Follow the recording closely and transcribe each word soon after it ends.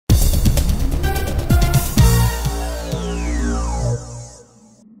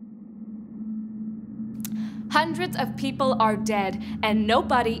Hundreds of people are dead, and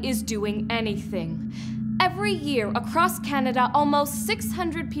nobody is doing anything. Every year across Canada, almost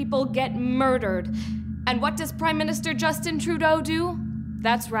 600 people get murdered. And what does Prime Minister Justin Trudeau do?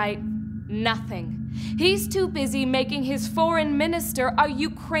 That's right, nothing. He's too busy making his foreign minister a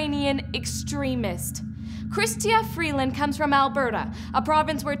Ukrainian extremist. Chrystia Freeland comes from Alberta, a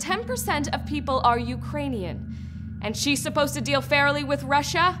province where 10% of people are Ukrainian. And she's supposed to deal fairly with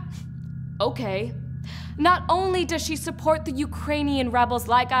Russia? Okay. Not only does she support the Ukrainian rebels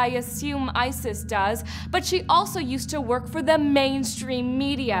like I assume ISIS does, but she also used to work for the mainstream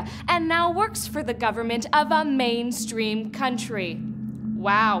media and now works for the government of a mainstream country.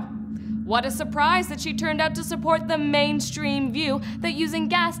 Wow. What a surprise that she turned out to support the mainstream view that using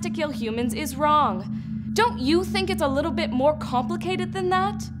gas to kill humans is wrong. Don't you think it's a little bit more complicated than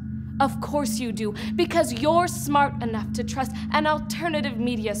that? Of course you do, because you're smart enough to trust an alternative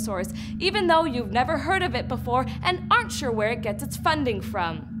media source, even though you've never heard of it before and aren't sure where it gets its funding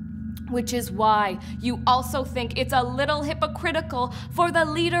from. Which is why you also think it's a little hypocritical for the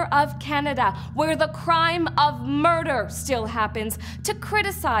leader of Canada, where the crime of murder still happens, to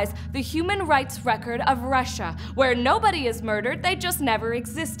criticize the human rights record of Russia, where nobody is murdered, they just never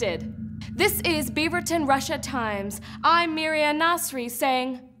existed. This is Beaverton Russia Times. I'm Miriam Nasri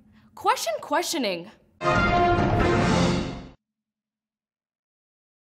saying, questioning.